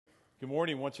Good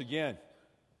morning once again.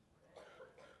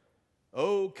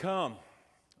 Oh, come,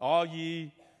 all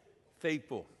ye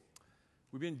faithful.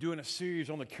 We've been doing a series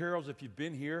on the carols if you've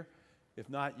been here. If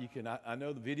not, you can, I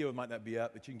know the video might not be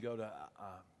up, but you can go to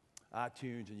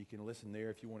iTunes and you can listen there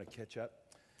if you want to catch up.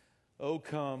 Oh,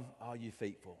 come, all ye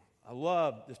faithful. I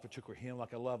love this particular hymn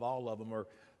like I love all of them, or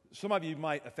some of you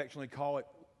might affectionately call it,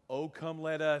 Oh, come,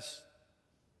 let us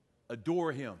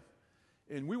adore him.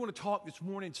 And we want to talk this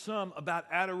morning some about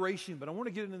adoration, but I want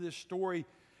to get into this story.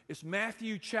 It's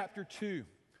Matthew chapter 2,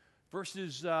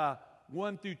 verses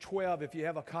 1 through 12, if you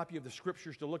have a copy of the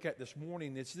scriptures to look at this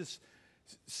morning. It's this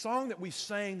song that we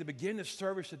sang to begin the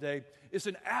service today. It's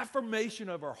an affirmation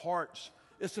of our hearts.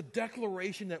 It's a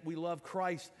declaration that we love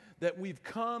Christ, that we've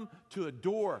come to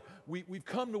adore. We've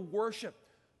come to worship.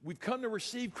 We've come to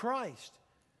receive Christ.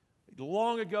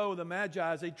 Long ago, the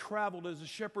Magi, as they traveled, as the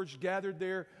shepherds gathered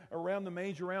there around the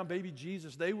manger, around baby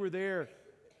Jesus, they were there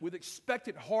with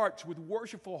expectant hearts, with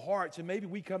worshipful hearts, and maybe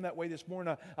we come that way this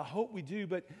morning. I hope we do,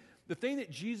 but the thing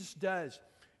that Jesus does,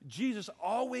 Jesus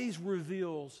always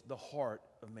reveals the heart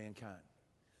of mankind.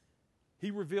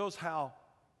 He reveals how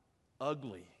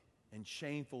ugly and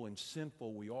shameful and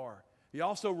sinful we are. He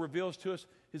also reveals to us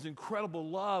his incredible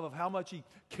love of how much he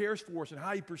cares for us and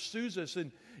how he pursues us.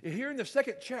 And here in the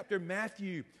second chapter of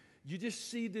Matthew, you just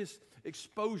see this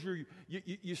exposure.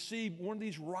 You see one of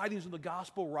these writings of the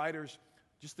gospel writers,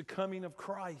 just the coming of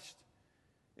Christ.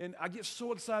 And I get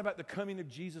so excited about the coming of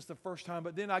Jesus the first time,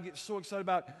 but then I get so excited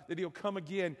about that he'll come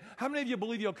again. How many of you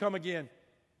believe he'll come again?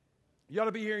 You ought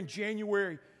to be here in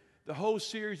January. The whole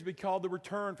series will be called The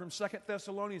Return from 2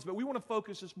 Thessalonians. But we want to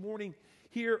focus this morning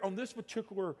here on this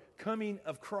particular coming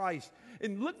of Christ.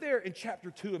 And look there in chapter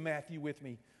 2 of Matthew with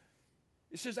me.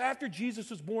 It says, after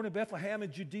Jesus was born in Bethlehem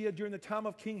in Judea during the time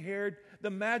of King Herod, the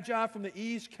Magi from the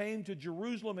east came to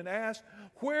Jerusalem and asked,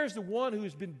 where's the one who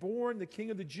has been born, the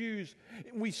King of the Jews?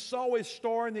 And we saw his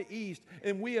star in the east,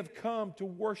 and we have come to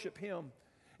worship him.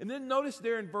 And then notice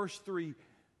there in verse 3,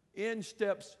 in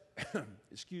steps an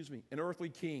earthly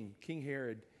king, King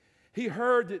Herod. He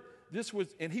heard that this was,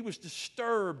 and he was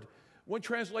disturbed. One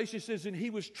translation says, and he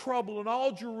was troubled, and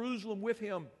all Jerusalem with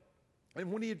him.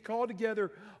 And when he had called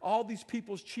together all these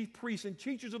people's chief priests and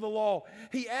teachers of the law,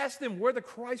 he asked them where the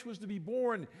Christ was to be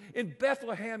born. In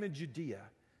Bethlehem in Judea.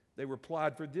 They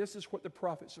replied, for this is what the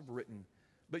prophets have written.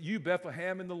 But you,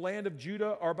 Bethlehem, in the land of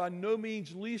Judah, are by no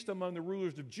means least among the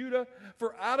rulers of Judah,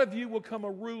 for out of you will come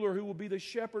a ruler who will be the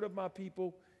shepherd of my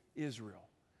people, Israel.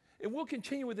 And we'll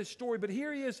continue with this story, but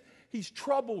here he is. He's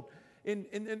troubled. And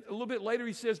a little bit later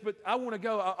he says, but I want to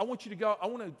go. I want you to go. I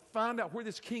want to find out where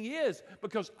this king is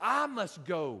because I must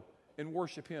go and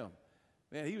worship him.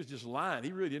 Man, he was just lying.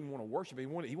 He really didn't want to worship him.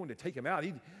 He wanted to take him out.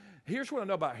 Here's what I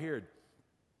know about Herod.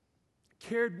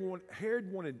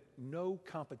 Herod wanted no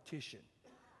competition.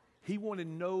 He wanted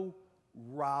no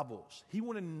rivals. He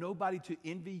wanted nobody to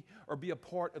envy or be a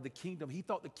part of the kingdom. He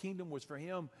thought the kingdom was for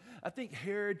him. I think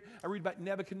Herod, I read about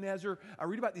Nebuchadnezzar, I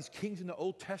read about these kings in the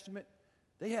Old Testament.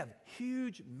 They have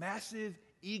huge, massive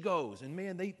egos, and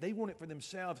man, they want it for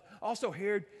themselves. Also,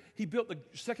 Herod, he built the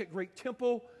second great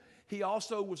temple. He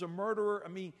also was a murderer. I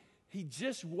mean, he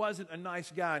just wasn't a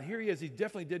nice guy. And here he is. He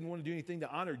definitely didn't want to do anything to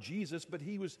honor Jesus, but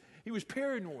he was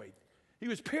paranoid. He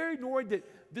was paranoid that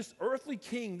this earthly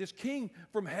king, this king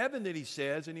from heaven that he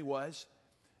says, and he was,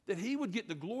 that he would get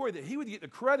the glory, that he would get the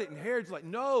credit. And Herod's like,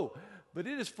 no, but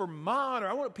it is for my honor.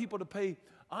 I want people to pay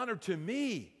honor to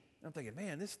me. And I'm thinking,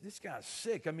 man, this guy's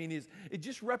sick. I mean, it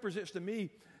just represents to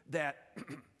me that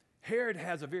Herod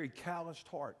has a very calloused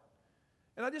heart.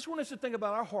 And I just want us to think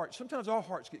about our hearts. Sometimes our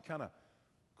hearts get kind of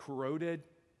corroded,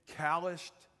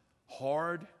 calloused,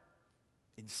 hard,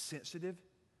 insensitive.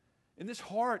 And this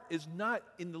heart is not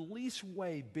in the least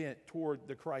way bent toward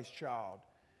the Christ child.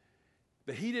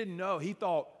 But he didn't know. He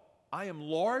thought, I am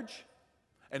large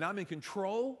and I'm in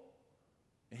control.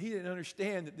 And he didn't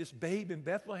understand that this babe in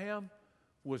Bethlehem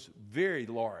was very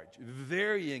large,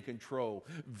 very in control,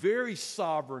 very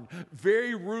sovereign,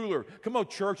 very ruler. Come on,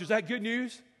 church, is that good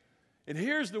news? And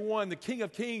here's the one, the King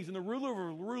of Kings and the ruler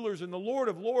of rulers and the Lord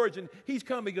of lords. And he's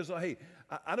come because, hey,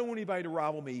 I don't want anybody to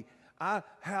rival me. I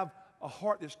have a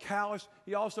heart that's callous.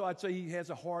 He also, I'd say he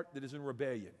has a heart that is in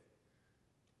rebellion.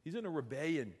 He's in a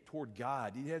rebellion toward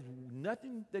God. He has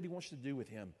nothing that he wants to do with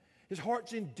him. His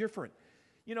heart's indifferent.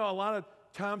 You know, a lot of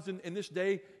times in this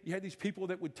day, you had these people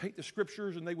that would take the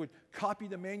scriptures and they would copy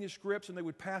the manuscripts and they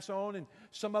would pass on, and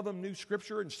some of them knew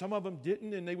scripture and some of them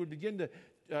didn't, and they would begin to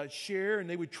share, and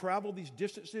they would travel these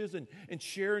distances and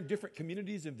share in different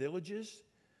communities and villages.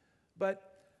 But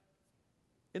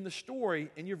in the story,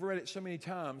 and you've read it so many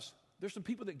times, there's some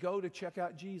people that go to check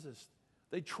out Jesus.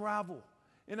 They travel.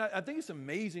 And I think it's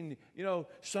amazing. You know,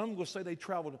 some will say they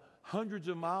traveled hundreds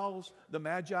of miles, the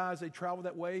Magi, they traveled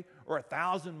that way, or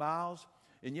 1,000 miles.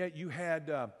 And yet you had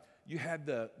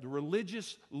the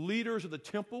religious leaders of the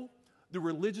temple, the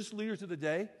religious leaders of the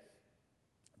day.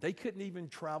 They couldn't even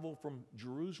travel from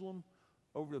Jerusalem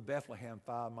over to Bethlehem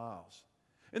 5 miles.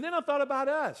 And then I thought about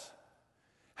us.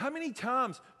 How many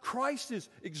times Christ is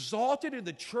exalted in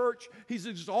the church? He's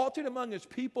exalted among his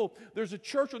people. There's a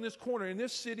church on this corner. In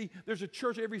this city, there's a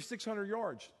church every 600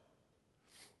 yards.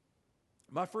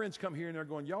 My friends come here and they're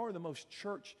going, y'all are the most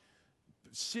church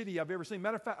city I've ever seen.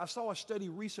 Matter of fact, I saw a study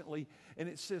recently, and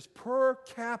it says per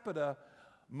capita,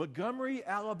 Montgomery,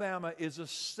 Alabama is the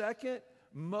second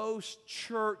most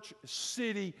church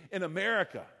city in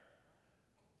America.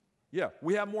 Yeah,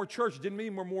 we have more churches. Didn't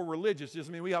mean we're more religious. Just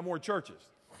mean we have more churches.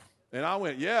 And I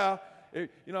went, yeah. You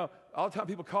know, all the time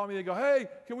people call me, they go, hey,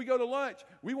 can we go to lunch?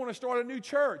 We want to start a new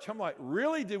church. I'm like,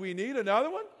 really? Do we need another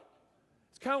one?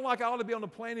 It's kind of like I ought to be on the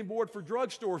planning board for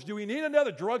drugstores. Do we need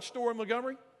another drugstore in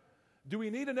Montgomery? Do we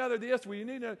need another this? Do we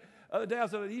need another? Other day I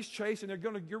was at East Chase, and they're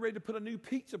going to get ready to put a new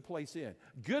pizza place in.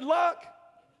 Good luck.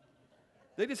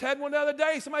 They just had one the other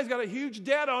day. Somebody's got a huge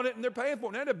debt on it, and they're paying for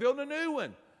it. Now they're building a new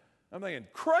one. I'm thinking,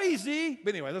 crazy.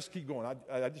 But anyway, let's keep going.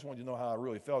 I just wanted you to know how I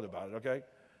really felt about it, okay?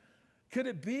 Could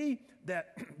it be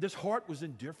that this heart was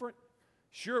indifferent?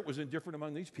 Sure, it was indifferent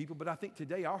among these people, but I think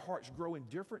today our hearts grow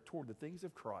indifferent toward the things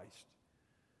of Christ.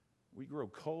 We grow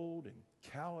cold and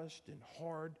calloused and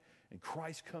hard, and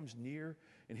Christ comes near.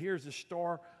 And here's the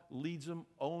star leads them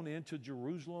on into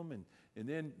Jerusalem, and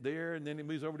then there, and then it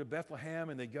moves over to Bethlehem,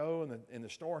 and they go, and the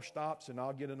star stops, and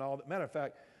I'll get in all that. Matter of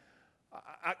fact,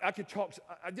 I could talk.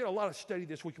 I did a lot of study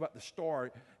this week about the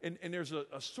star, and there's a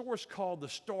source called The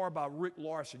Star by Rick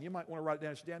Larson. You might want to write it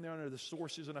down. It's down there under the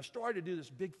sources, and I started to do this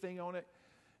big thing on it.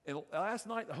 And last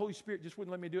night, the Holy Spirit just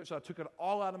wouldn't let me do it, so I took it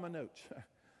all out of my notes.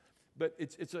 But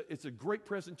it's a great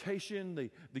presentation.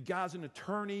 The guy's an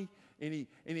attorney, and he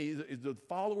is a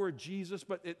follower of Jesus.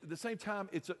 But at the same time,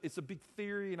 it's a big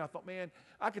theory. And I thought, man,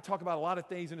 I could talk about a lot of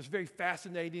things, and it's very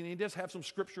fascinating. And he does have some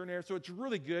scripture in there, so it's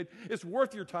really good. It's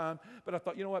worth your time. But I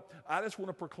thought, you know what? I just want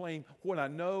to proclaim what I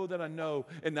know that I know,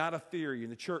 and not a theory.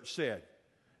 And the church said.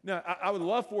 Now, I would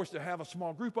love for us to have a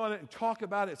small group on it and talk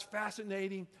about it. It's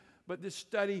fascinating. But this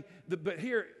study, but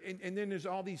here, and then there's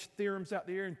all these theorems out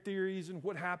there and theories and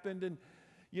what happened, and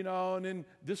you know, and then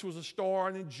this was a star,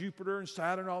 and then Jupiter and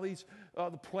Saturn, all these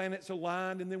the planets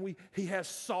aligned, and then he has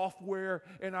software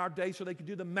in our day so they could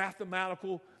do the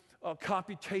mathematical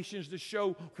computations to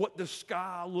show what the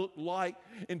sky looked like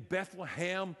in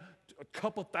Bethlehem a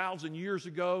couple thousand years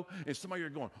ago. And some of you are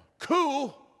going,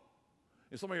 cool,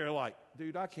 and some of you are like,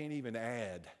 dude, I can't even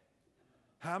add.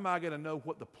 How am I going to know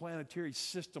what the planetary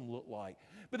system looked like?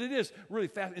 But it is really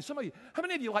fast. And some of you, how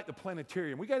many of you like the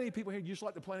planetarium? We got any people here who just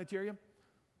like the planetarium?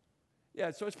 Yeah,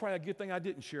 so it's probably a good thing I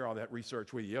didn't share all that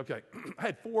research with you. Okay, I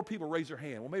had 4 people raise their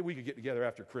hand. Well, maybe we could get together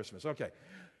after Christmas. Okay,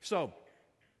 so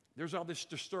there's all this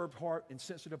disturbed heart and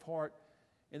sensitive heart.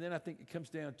 And then I think it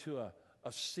comes down to a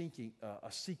seeking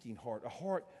heart, a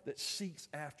heart that seeks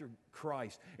after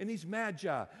Christ. And these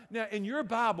magi. Now, in your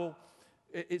Bible,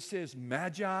 it says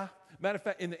magi. Matter of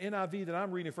fact, in the NIV that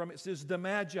I'm reading from, it says the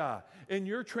magi. In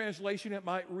your translation, it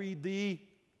might read the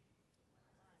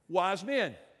wise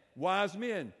men. Wise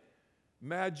men.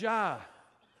 Magi.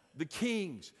 The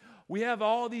kings. We have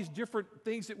all these different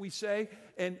things that we say.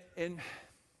 And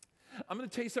I'm going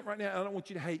to tell you something right now. I don't want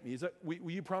you to hate me.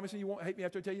 Will you promise me you won't hate me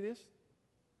after I tell you this?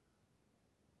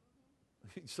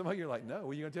 Some of you are like, no.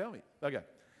 What are you going to tell me? Okay.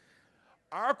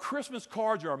 Our Christmas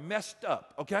cards are messed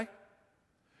up, okay?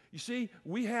 You see,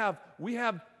 we have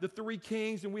the 3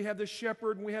 kings, and we have the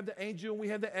shepherd, and we have the angel, and we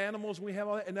have the animals, and we have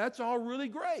all that, and that's all really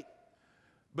great.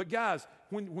 But guys,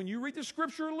 when you read the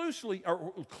scripture loosely,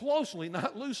 or closely,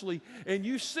 not loosely, and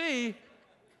you see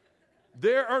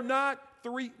there are not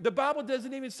 3, the Bible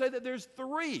doesn't even say that there's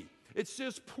 3. It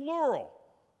says plural.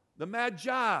 The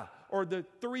magi, or the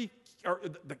 3, or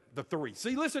the 3.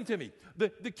 See, listen to me.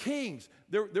 The kings,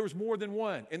 there was more than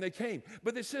one, and they came.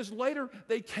 But it says later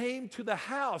they came to the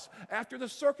house after the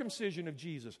circumcision of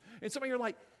Jesus. And some of you are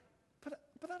like,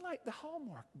 but I like the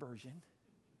Hallmark version.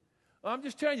 I'm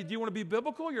just telling you, do you want to be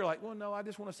biblical? You're like, well, no, I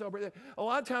just want to celebrate that. A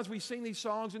lot of times we sing these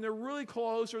songs, and they're really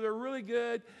close, or they're really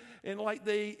good, and like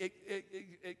they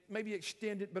maybe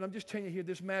extend it, but I'm just telling you here,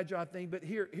 this magi thing. But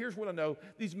here's what I know.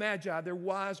 These magi, they're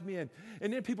wise men.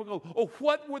 And then people go, oh,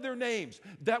 what were their names?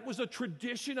 That was a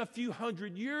tradition a few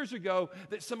hundred years ago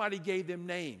that somebody gave them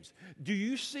names. Do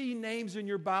you see names in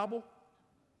your Bible?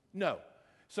 No.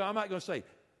 So I'm not going to say,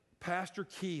 Pastor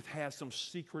Keith has some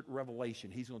secret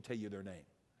revelation. He's going to tell you their name.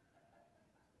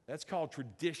 That's called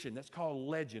tradition. That's called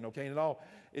legend, okay? And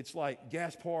it's like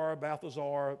Gaspar,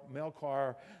 Balthazar,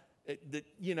 Melchior.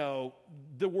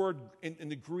 The word in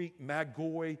the Greek,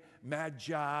 magoi,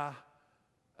 magi,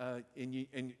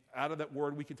 and out of that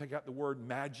word, we can take out the word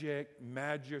magic,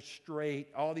 magistrate,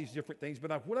 all these different things.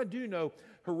 But what I do know,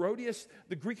 Herodotus,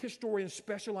 the Greek historian,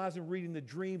 specialized in reading the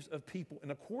dreams of people.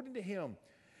 And according to him,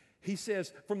 he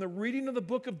says, from the reading of the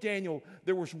book of Daniel,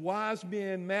 there was wise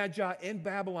men, magi in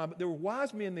Babylon, but there were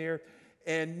wise men there,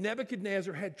 and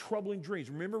Nebuchadnezzar had troubling dreams.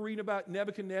 Remember reading about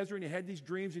Nebuchadnezzar, and he had these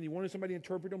dreams, and he wanted somebody to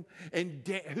interpret them? And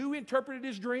who interpreted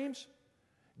his dreams?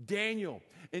 Daniel.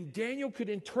 And Daniel could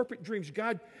interpret dreams.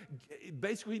 God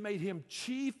basically made him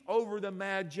chief over the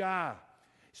magi.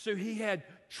 So he had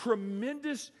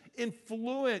tremendous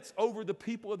influence over the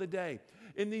people of the day.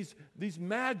 And these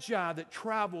magi that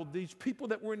traveled, these people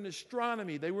that were in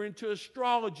astronomy, they were into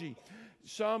astrology.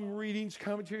 Some readings,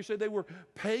 commentaries say they were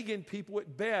pagan people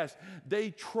at best. They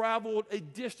traveled a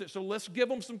distance, so let's give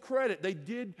them some credit. They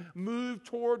did move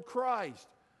toward Christ.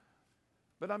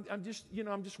 But I'm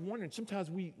just wondering. Sometimes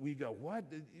we go, what?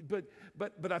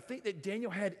 But I think that Daniel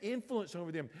had influence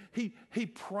over them. He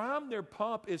primed their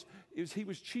pump as he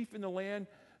was chief in the land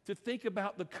to think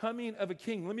about the coming of a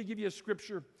king. Let me give you a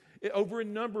scripture. Over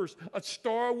in Numbers, a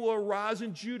star will arise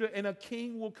in Judah, and a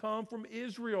king will come from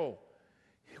Israel.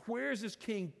 Where is this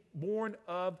king? Born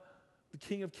of the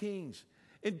King of Kings.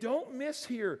 And don't miss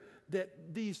here that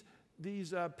these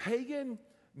pagan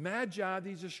magi,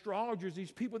 these astrologers,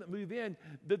 these people that move in,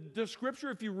 the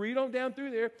scripture, if you read on down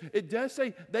through there, it does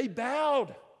say they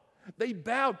bowed. They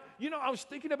bowed. I was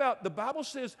thinking about, the Bible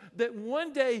says that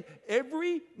one day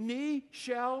every knee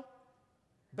shall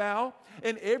bow,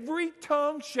 and every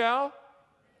tongue shall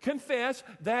confess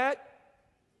that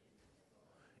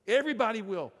everybody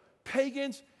will.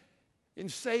 Pagans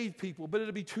and saved people, but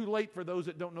it'll be too late for those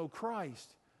that don't know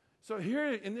Christ. So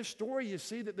here in this story, you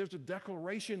see that there's a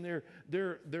declaration.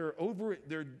 They're over it.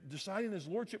 They're deciding his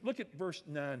lordship. Look at verse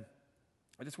 9.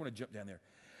 I just want to jump down there.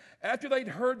 After they'd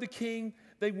heard the king,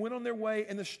 they went on their way,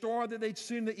 and the star that they'd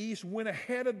seen in the east went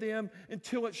ahead of them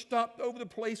until it stopped over the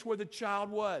place where the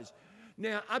child was.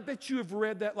 Now, I bet you have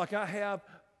read that like I have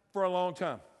for a long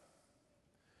time.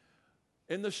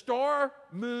 And the star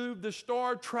moved, the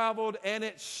star traveled, and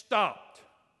it stopped.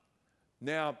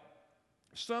 Now,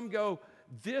 some go,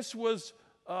 this was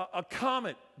a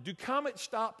comet. Do comets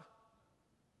stop?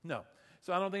 No.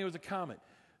 So I don't think it was a comet.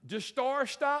 Do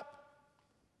stars stop?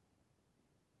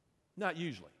 Not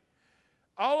usually.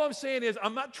 All I'm saying is,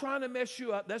 I'm not trying to mess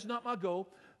you up. That's not my goal.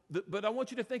 But I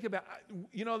want you to think about,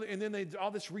 and then all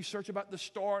this research about the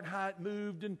star and how it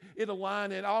moved and it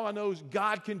aligned, and all I know is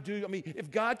God can do,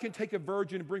 if God can take a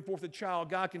virgin and bring forth a child,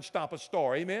 God can stop a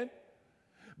star, amen?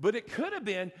 But it could have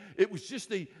been, it was just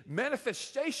the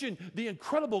manifestation, the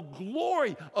incredible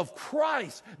glory of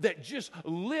Christ that just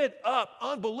lit up,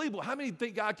 unbelievable. How many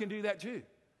think God can do that too?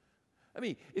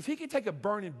 If he can take a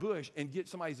burning bush and get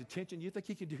somebody's attention, you think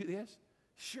he can do this?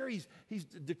 Sure, he's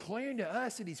declaring to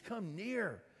us that he's come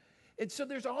near. And so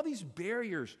there's all these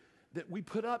barriers that we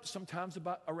put up sometimes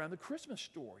around the Christmas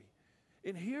story.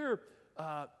 And here,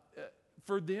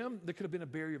 for them, there could have been a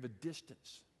barrier of a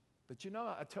distance. But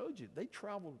I told you, they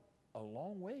traveled a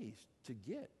long ways to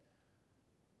get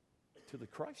to the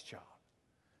Christ child.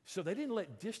 So they didn't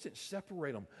let distance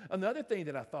separate them. Another thing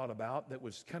that I thought about that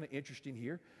was kind of interesting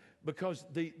here, because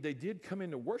they did come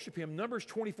in to worship him. Numbers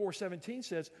 24:17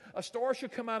 says, a star shall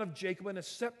come out of Jacob, and a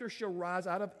scepter shall rise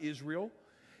out of Israel.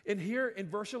 And here in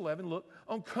verse 11, look,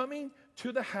 on coming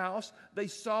to the house, they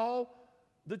saw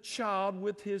the child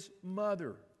with his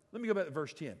mother. Let me go back to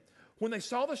verse 10. When they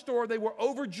saw the star, they were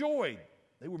overjoyed.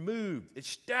 They were moved.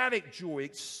 Ecstatic joy,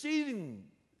 exceeding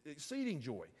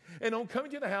joy. And on coming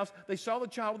to the house, they saw the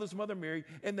child with his mother Mary,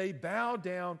 and they bowed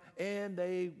down and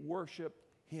they worshiped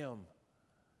him.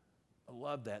 I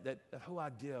love that whole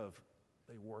idea of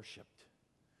they worshiped.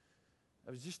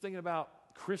 I was just thinking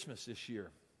about Christmas this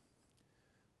year,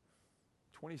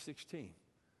 2016.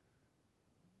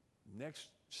 Next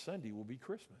Sunday will be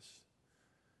Christmas.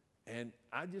 And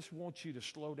I just want you to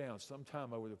slow down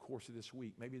sometime over the course of this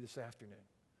week, maybe this afternoon,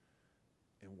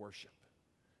 and worship.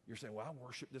 You're saying, well, I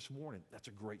worshiped this morning. That's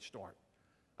a great start.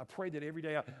 I pray that every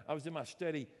day. I was in my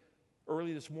study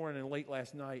early this morning and late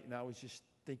last night, and I was just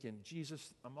thinking,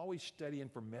 Jesus, I'm always studying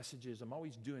for messages. I'm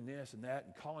always doing this and that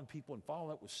and calling people and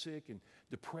following up with sick and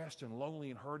depressed and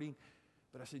lonely and hurting.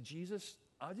 But I said, Jesus,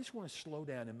 I just want to slow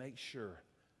down and make sure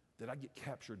that I get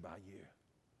captured by you,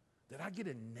 that I get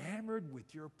enamored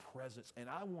with your presence, and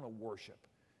I want to worship.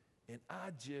 And I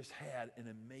just had an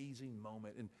amazing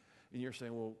moment. And you're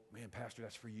saying, well, man, Pastor,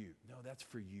 that's for you. No, that's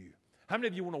for you. How many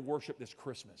of you want to worship this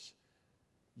Christmas?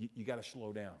 You got to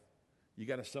slow down. You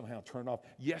got to somehow turn off.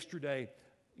 Yesterday,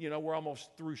 we're almost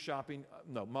through shopping.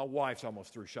 No, my wife's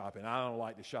almost through shopping. I don't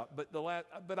like to shop, but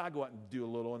I go out and do a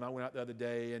little. And I went out the other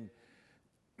day and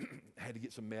had to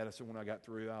get some medicine when I got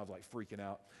through. I was like freaking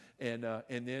out. And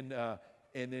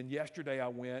then yesterday I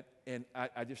went and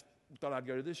I just thought I'd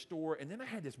go to this store. And then I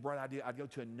had this bright idea. I'd go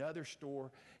to another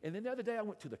store. And then the other day I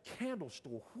went to the candle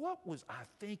store. What was I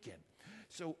thinking?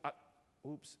 So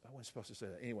oops, I wasn't supposed to say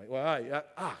that. Anyway, well,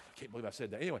 I can't believe I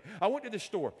said that. Anyway, I went to this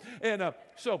store. And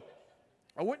so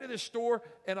I went to this store,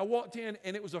 and I walked in,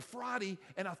 and it was a Friday,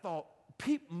 and I thought,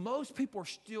 most people are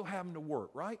still having to work,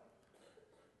 right?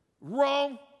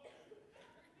 Wrong.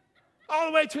 All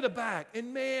the way to the back.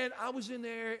 And, man, I was in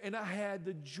there, and I had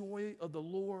the joy of the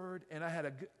Lord, and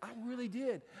I really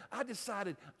did. I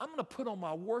decided I'm going to put on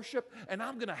my worship, and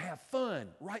I'm going to have fun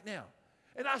right now.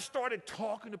 And I started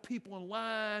talking to people in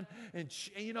line and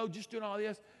just doing all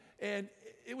this. And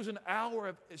it was an hour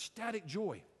of ecstatic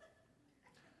joy.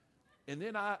 And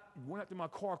then I went up to my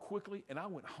car quickly, and I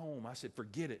went home. I said,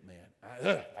 forget it,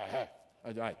 man.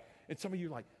 And some of you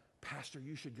are like, Pastor,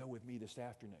 you should go with me this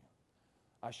afternoon.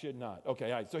 I should not.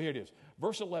 Okay, all right, so here it is.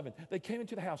 Verse 11, they came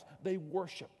into the house. They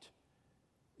worshiped.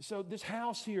 So this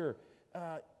house here,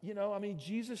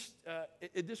 Jesus,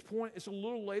 at this point, it's a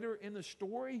little later in the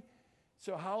story.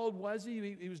 So how old was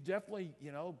he? He was definitely,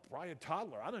 probably a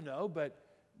toddler. I don't know, but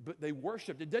they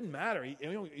worshiped. It doesn't matter.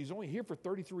 He's only here for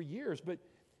 33 years, but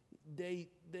they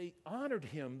honored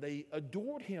him. They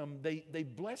adored him. They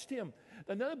blessed him.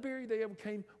 Another barrier they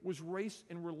overcame was race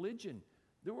and religion.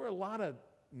 There were a lot of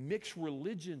mixed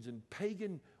religions and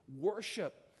pagan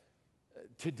worship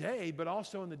today, but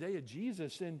also in the day of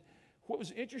Jesus. And what was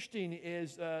interesting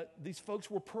is these folks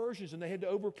were Persians, and they had to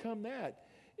overcome that.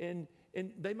 And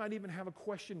they might even have a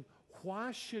question,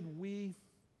 why should we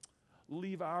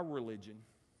leave our religion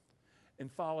and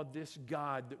follow this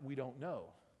God that we don't know?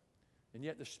 And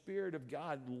yet the Spirit of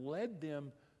God led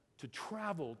them to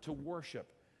travel, to worship.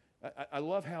 I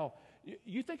love how,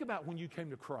 you think about when you came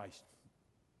to Christ,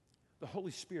 the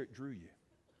Holy Spirit drew you.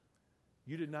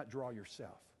 You did not draw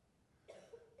yourself.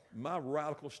 My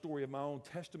radical story of my own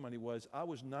testimony was I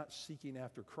was not seeking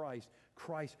after Christ.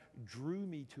 Christ drew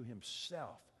me to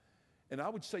himself. And I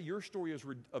would say your story of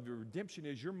redemption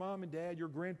is your mom and dad, your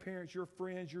grandparents, your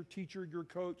friends, your teacher, your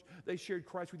coach, they shared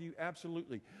Christ with you,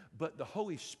 absolutely. But the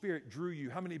Holy Spirit drew you.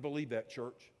 How many believe that,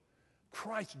 church?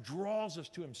 Christ draws us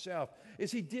to himself.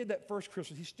 As he did that first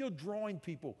Christmas, he's still drawing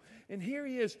people. And here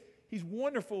he is. He's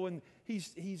wonderful, and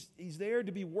he's there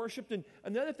to be worshiped. And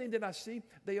another thing that I see,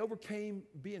 they overcame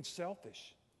being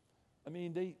selfish. I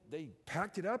mean, they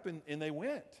packed it up and they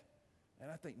went.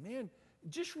 And I think, man,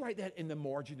 just write that in the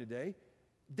margin today.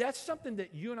 That's something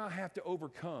that you and I have to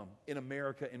overcome in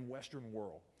America and Western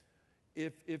world.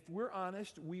 If we're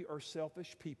honest, we are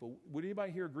selfish people. Would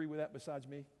anybody here agree with that besides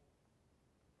me?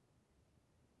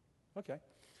 Okay.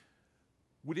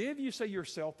 Would any of you say you're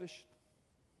selfish?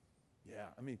 Yeah,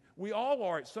 I mean, we all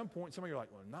are at some point. Some of you are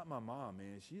like, well, not my mom,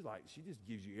 man. She just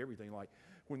gives you everything. Like,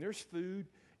 when there's food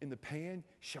in the pan,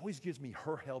 she always gives me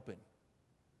her helping.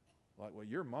 Like, well,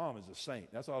 your mom is a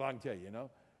saint. That's all I can tell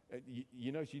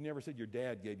you, she never said your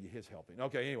dad gave you his helping.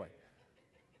 Okay, anyway.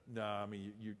 No, I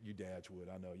mean, you dads would.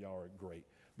 I know, y'all are great.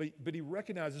 But he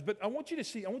recognizes. But I want you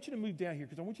to move down here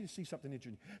because I want you to see something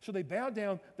interesting. So they bowed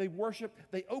down, they worshiped,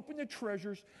 they opened their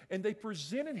treasures, and they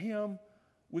presented him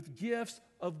with gifts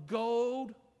of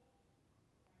gold,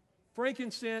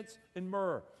 frankincense, and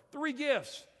myrrh. 3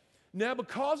 gifts. Now,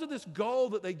 because of this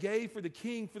gold that they gave for the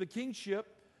king, for the kingship,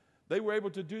 they were able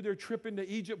to do their trip into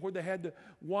Egypt where they had to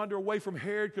wander away from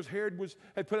Herod because Herod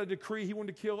had put a decree. He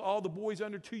wanted to kill all the boys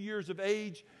under 2 years of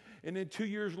age. And then 2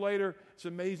 years later, it's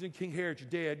amazing, King Herod's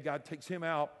dead. God takes him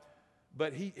out.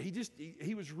 But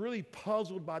he was really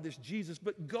puzzled by this Jesus.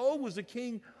 But gold was the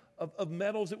king of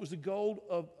metals. It was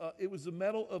the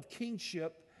metal of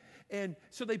kingship. And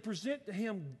so they present to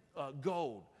him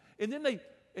gold.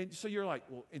 And so you're like,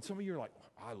 well, and some of you are like,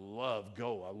 I love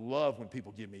gold. I love when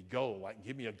people give me gold. Like,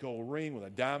 give me a gold ring with a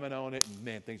diamond on it, and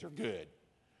man, things are good.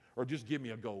 Or just give me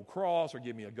a gold cross, or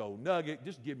give me a gold nugget.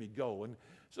 Just give me gold. And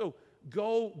so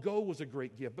gold was a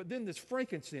great gift. But then this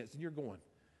frankincense, and you're going,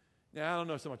 now I don't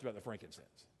know so much about the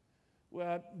frankincense.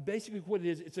 Well, basically what it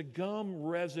is, it's a gum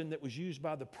resin that was used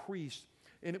by the priests,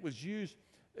 and it was used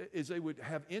as they would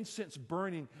have incense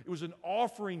burning. It was an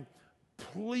offering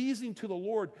pleasing to the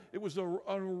Lord. It was an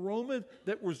aroma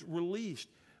that was released.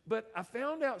 But I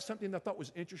found out something that I thought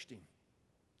was interesting.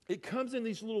 It comes in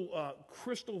these little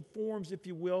crystal forms, if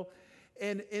you will,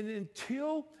 and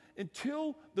until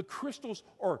the crystals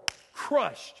are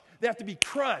crushed, They have to be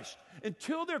crushed.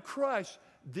 Until they're crushed,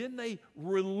 then they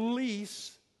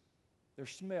release their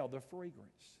smell, their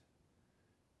fragrance.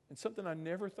 And something I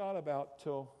never thought about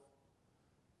till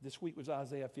this week was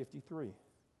Isaiah 53.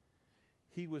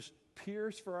 He was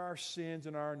pierced for our sins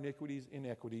and our iniquities,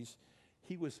 inequities.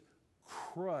 He was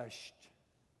crushed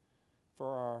for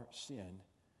our sin.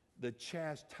 The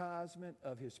chastisement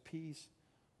of his peace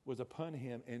was upon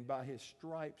him, and by his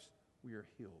stripes we are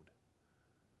healed.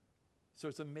 So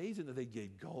it's amazing that they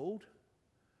gave gold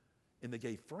and they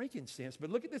gave frankincense. But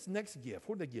look at this next gift.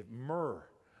 What did they give? Myrrh.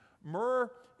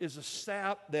 Myrrh is a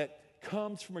sap that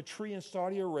comes from a tree in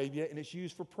Saudi Arabia, and it's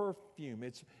used for perfume.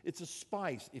 It's a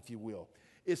spice, if you will.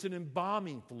 It's an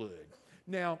embalming fluid.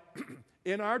 Now,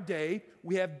 in our day,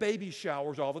 we have baby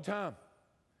showers all the time.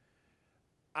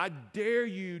 I dare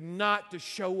you not to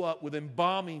show up with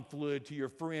embalming fluid to your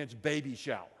friend's baby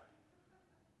shower.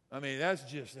 I mean, that's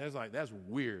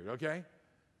weird, okay?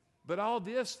 But all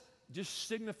this just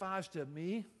signifies to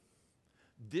me,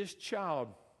 this child,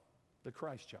 the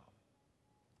Christ child,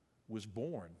 was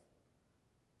born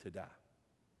to die.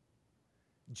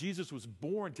 Jesus was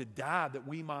born to die that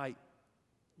we might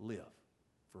live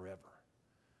forever.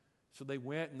 So they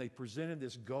went and they presented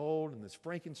this gold and this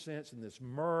frankincense and this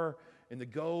myrrh, and the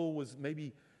gold was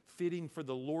maybe fitting for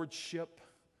the lordship.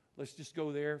 Let's just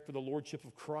go there, for the lordship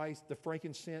of Christ. The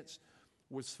frankincense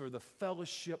was for the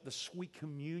fellowship, the sweet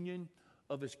communion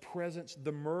of his presence.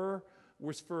 The myrrh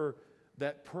was for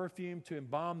that perfume to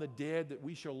embalm the dead, that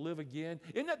we shall live again.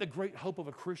 Isn't that the great hope of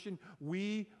a Christian?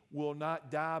 We will not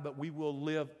die, but we will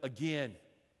live again.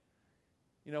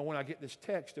 You know, when I get this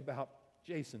text about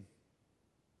Jason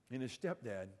and his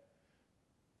stepdad,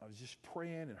 I was just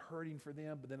praying and hurting for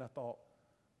them, but then I thought,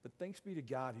 but thanks be to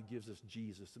God who gives us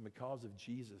Jesus, and because of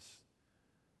Jesus,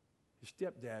 his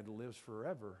stepdad lives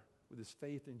forever with his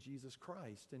faith in Jesus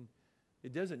Christ. And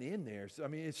it doesn't end there. So, I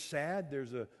mean, it's sad.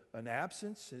 There's an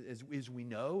absence, as we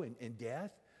know, and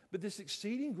death. But this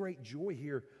exceeding great joy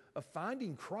here of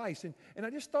finding Christ. And I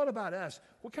just thought about us.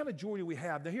 What kind of joy do we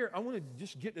have? Now here, I want to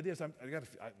just get to this. I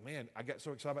got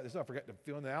so excited about this, I forgot to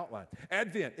fill in the outline.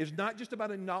 Advent is not just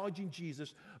about acknowledging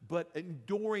Jesus, but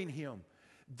adoring him.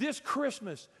 This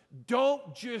Christmas,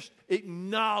 don't just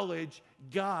acknowledge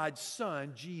God's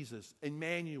Son, Jesus,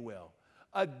 Emmanuel.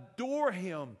 Adore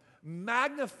him,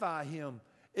 magnify him,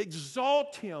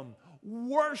 exalt him,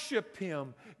 worship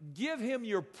him, give him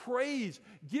your praise,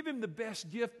 give him the best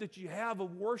gift that you have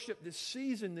of worship this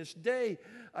season, this day.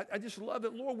 I just love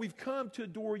it. Lord, we've come to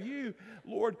adore you.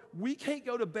 Lord, we can't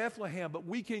go to Bethlehem, but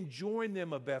we can join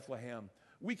them of Bethlehem.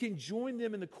 We can join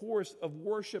them in the chorus of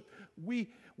worship. We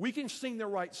can sing the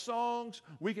right songs.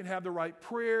 We can have the right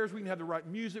prayers. We can have the right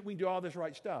music. We can do all this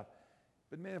right stuff.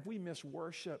 But man, if we miss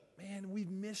worship, man, we've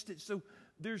missed it. So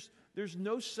there's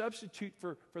no substitute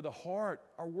for the heart.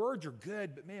 Our words are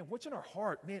good, but man, what's in our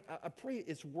heart? Man, I pray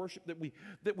it's worship,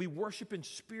 that we worship in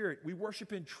spirit. We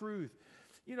worship in truth.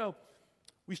 You know,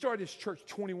 we started this church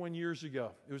 21 years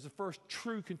ago. It was the first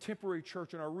true contemporary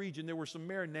church in our region. There were some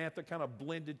Maranatha kind of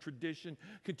blended tradition,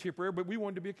 contemporary, but we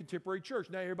wanted to be a contemporary church.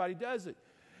 Now everybody does it.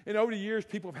 And over the years,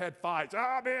 people have had fights.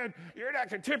 Oh, man, you're that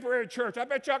contemporary church. I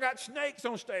bet y'all got snakes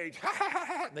on stage.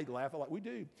 And they laugh like, we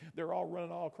do. They're all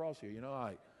running all across here, you know,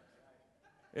 like.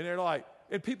 And they're like,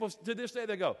 and people to this day,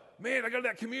 they go, man, I go to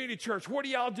that community church. What do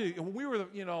y'all do? And we were,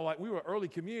 you know, like we were an early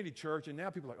community church, and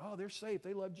now people are like, oh, they're safe.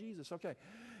 They love Jesus. Okay.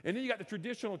 And then you got the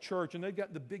traditional church, and they've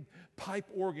got the big pipe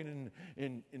organ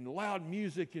and loud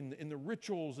music and the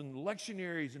rituals and the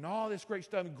lectionaries and all this great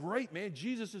stuff. And great, man.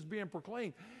 Jesus is being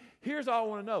proclaimed. Here's all I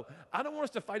want to know. I don't want us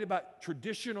to fight about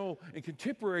traditional and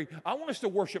contemporary. I want us to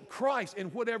worship Christ in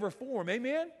whatever form.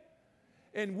 Amen?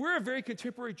 And we're a very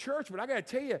contemporary church, but I got to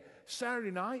tell you, Saturday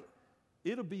night,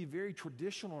 it'll be very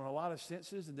traditional in a lot of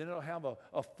senses, and then it'll have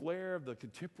a flair of the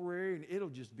contemporary, and it'll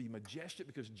just be majestic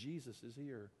because Jesus is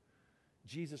here.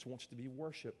 Jesus wants to be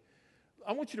worshiped.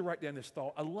 I want you to write down this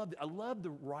thought. I love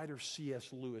the writer C.S.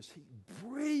 Lewis.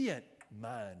 Brilliant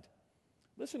mind.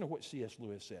 Listen to what C.S.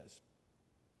 Lewis says.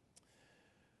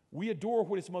 We adore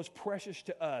what is most precious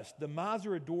to us. The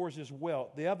miser adores his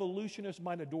wealth. The evolutionist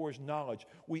might adore his knowledge.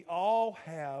 We all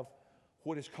have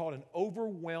what is called an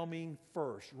overwhelming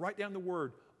first. Write down the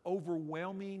word,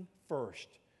 overwhelming first.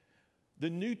 The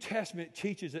New Testament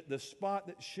teaches that the spot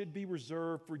that should be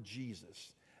reserved for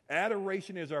Jesus.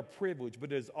 Adoration is our privilege,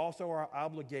 but it is also our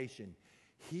obligation.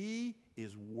 He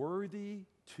is worthy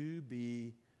to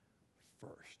be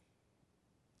first.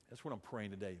 That's what I'm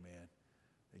praying today, man.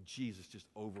 That Jesus just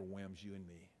overwhelms you and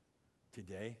me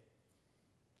today,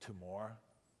 tomorrow,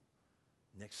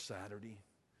 next Saturday,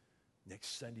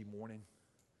 next Sunday morning,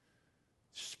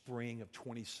 spring of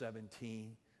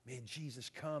 2017, Man, Jesus,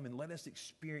 come and let us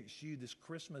experience you this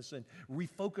Christmas and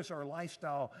refocus our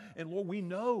lifestyle. And Lord, we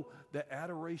know that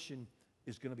adoration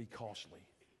is going to be costly,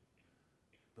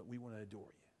 but we want to adore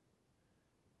you.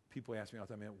 People ask me all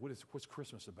the time, man, what's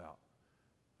Christmas about?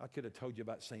 I could have told you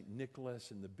about St.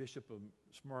 Nicholas and the Bishop of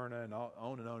Smyrna and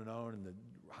on and on and on, and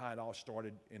how it all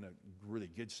started in a really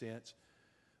good sense.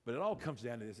 But it all comes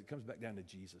down to this. It comes back down to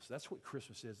Jesus. That's what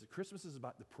Christmas is. Christmas is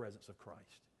about the presence of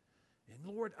Christ.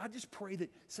 And Lord, I just pray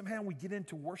that somehow we get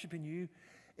into worshiping you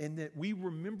and that we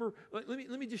remember. Let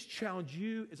me just challenge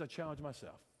you as I challenge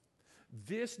myself.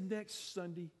 This next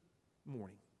Sunday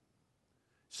morning,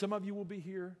 some of you will be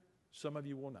here, some of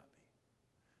you will not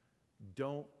be.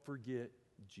 Don't forget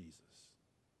Jesus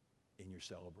in your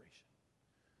celebration,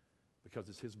 because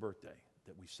it's his birthday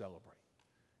that we celebrate.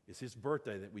 It's his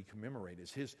birthday that we commemorate.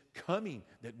 It's his coming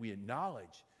that we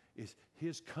acknowledge. It's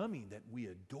his coming that we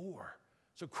adore.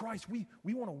 So Christ, we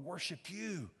want to worship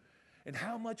you and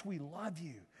how much we love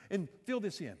you. And fill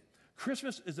this in.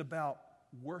 Christmas is about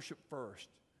worship first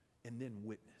and then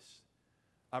witness.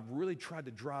 I've really tried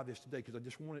to drive this today because I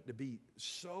just want it to be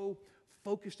so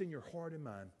focused in your heart and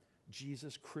mind.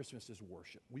 Jesus, Christmas is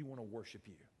worship. We want to worship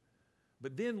you.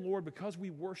 But then, Lord, because we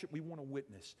worship, we want to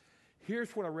witness.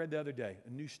 Here's what I read the other day, a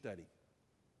new study.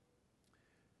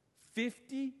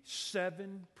 57%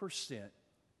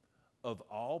 of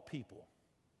all people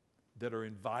that are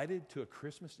invited to a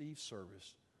Christmas Eve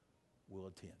service will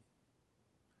attend.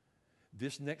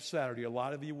 This next Saturday, a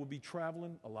lot of you will be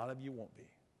traveling, a lot of you won't be.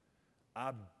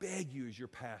 I beg you as your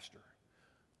pastor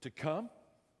to come,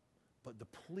 but to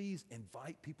please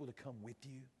invite people to come with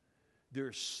you.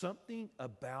 There's something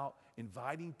about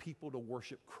inviting people to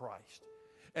worship Christ.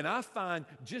 And I find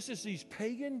just as these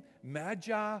pagan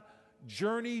magi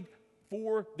journeyed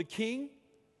for the king,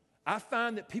 I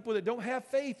find that people that don't have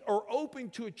faith are open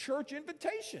to a church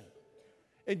invitation.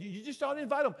 And you just ought to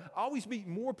invite them. I always meet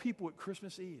more people at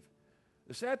Christmas Eve.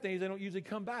 The sad thing is they don't usually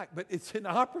come back, but it's an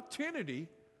opportunity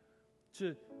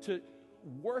to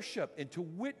worship and to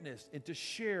witness and to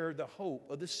share the hope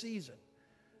of the season.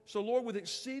 So, Lord, with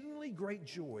exceedingly great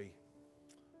joy,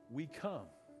 we come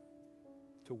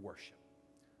to worship.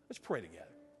 Let's pray together.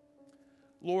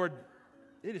 Lord,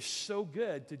 it is so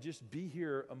good to just be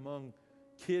here among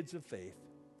kids of faith,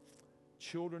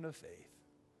 children of faith,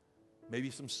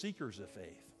 maybe some seekers of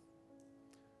faith,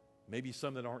 maybe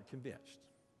some that aren't convinced.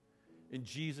 And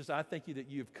Jesus, I thank you that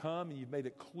you've come and you've made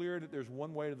it clear that there's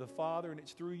one way to the Father, and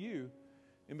it's through you.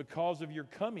 And because of your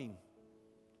coming,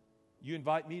 you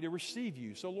invite me to receive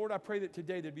you. So, Lord, I pray that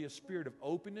today there'd be a spirit of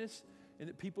openness and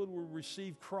that people will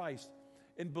receive Christ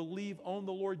and believe on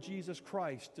the Lord Jesus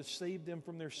Christ to save them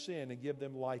from their sin and give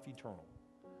them life eternal.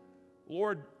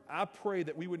 Lord, I pray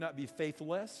that we would not be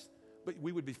faithless, but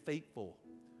we would be faithful,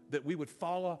 that we would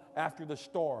follow after the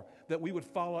star, that we would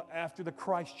follow after the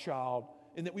Christ child,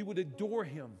 and that we would adore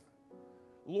him.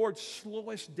 Lord,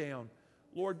 slow us down.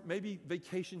 Lord, maybe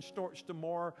vacation starts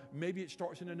tomorrow. Maybe it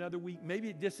starts in another week. Maybe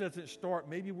it just doesn't start.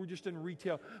 Maybe we're just in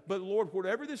retail. But Lord,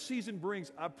 whatever this season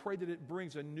brings, I pray that it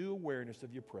brings a new awareness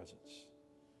of your presence.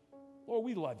 Lord,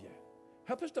 we love you.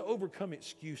 Help us to overcome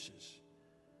excuses.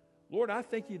 Lord, I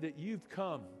thank you that you've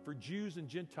come for Jews and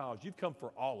Gentiles. You've come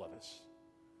for all of us.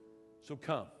 So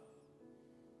come.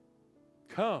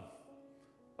 Come.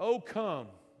 Oh, come,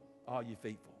 all you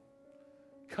faithful.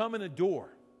 Come and adore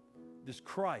this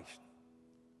Christ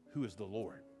who is the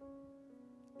Lord.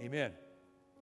 Amen.